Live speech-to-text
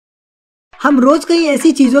हम रोज कई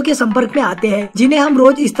ऐसी चीजों के संपर्क में आते हैं जिन्हें हम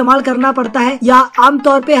रोज इस्तेमाल करना पड़ता है या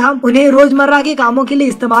आमतौर पे हम उन्हें रोजमर्रा के कामों के लिए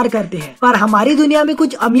इस्तेमाल करते हैं। पर हमारी दुनिया में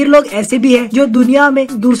कुछ अमीर लोग ऐसे भी हैं जो दुनिया में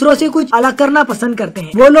दूसरों से कुछ अलग करना पसंद करते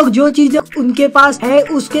हैं। वो लोग जो चीजें उनके पास है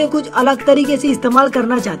उसके कुछ अलग तरीके से इस्तेमाल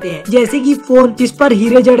करना चाहते हैं, जैसे कि फोन जिस पर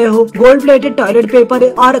हीरे जड़े हो, गोल्ड प्लेटेड टॉयलेट पेपर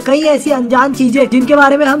और कई ऐसी अनजान चीजें जिनके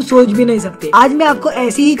बारे में हम सोच भी नहीं सकते। आज मैं आपको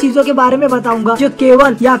ऐसी ही चीजों के बारे में बताऊंगा जो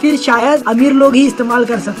केवल या फिर शायद अमीर लोग ही इस्तेमाल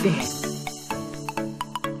कर सकते हैं।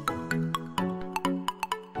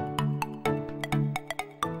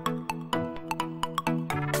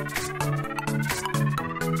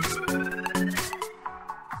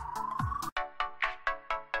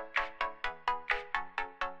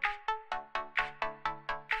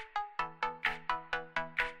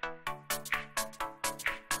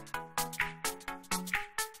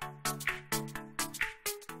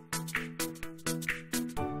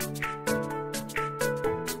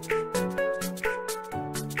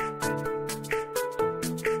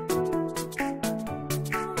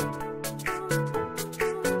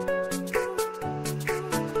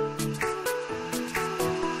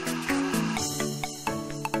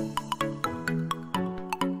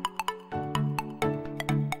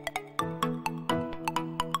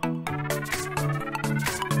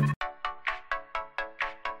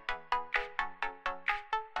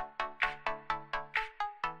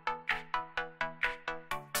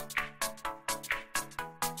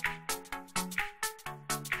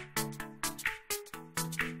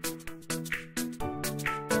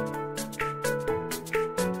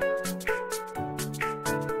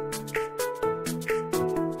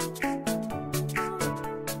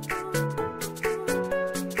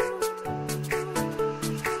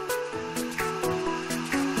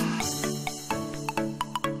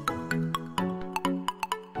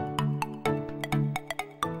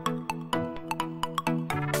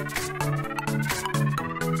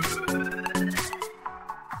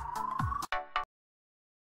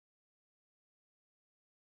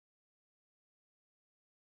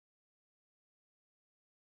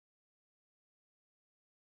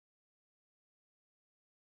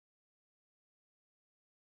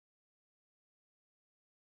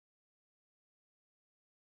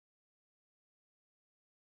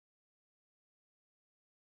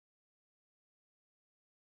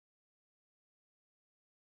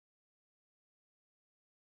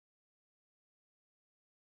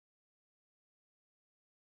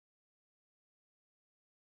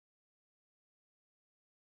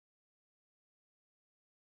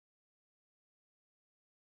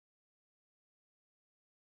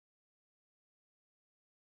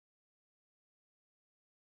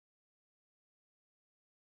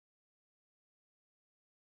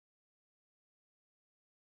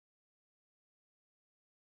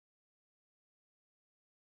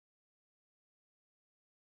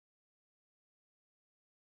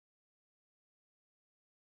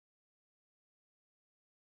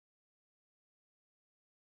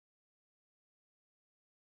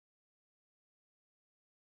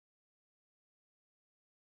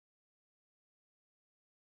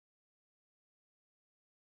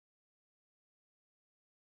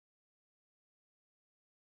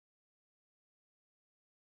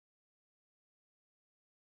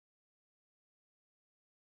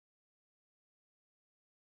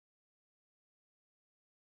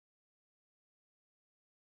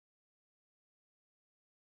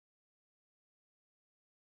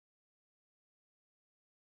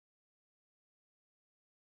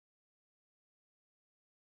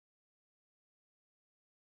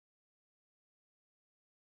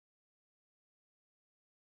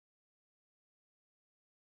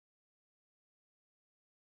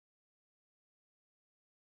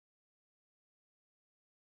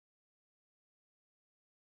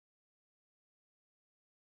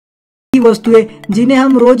 वस्तुएं जिन्हें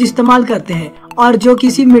हम रोज इस्तेमाल करते हैं और जो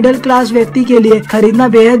किसी मिडिल क्लास व्यक्ति के लिए खरीदना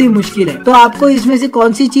बेहद ही मुश्किल है। तो आपको इसमें से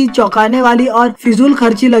कौन सी चीज चौंकाने वाली और फिजूल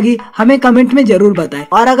खर्ची लगी हमें कमेंट में जरूर बताएं।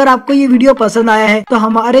 और अगर आपको ये वीडियो पसंद आया है तो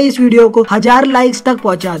हमारे इस वीडियो को 1000 लाइक्स तक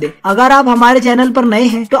पहुंचा दे। अगर आप हमारे चैनल पर नए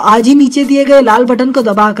हैं तो आज ही नीचे दिए गए लाल बटन को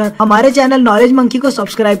दबाकर हमारे चैनल नॉलेज मंकी को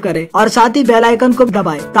सब्सक्राइब करें और साथ ही बेल आइकन को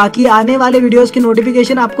दबाएं ताकि आने वाले वीडियोस की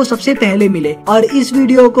नोटिफिकेशन आपको सबसे पहले मिले। और इस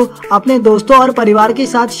वीडियो को अपने दोस्तों और परिवार के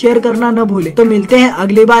साथ शेयर करना न भूले। तो मिलते हैं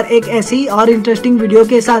अगली बार एक ऐसी और इंटरेस्टिंग वीडियो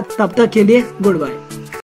के साथ। तब तक के लिए गुड बाय।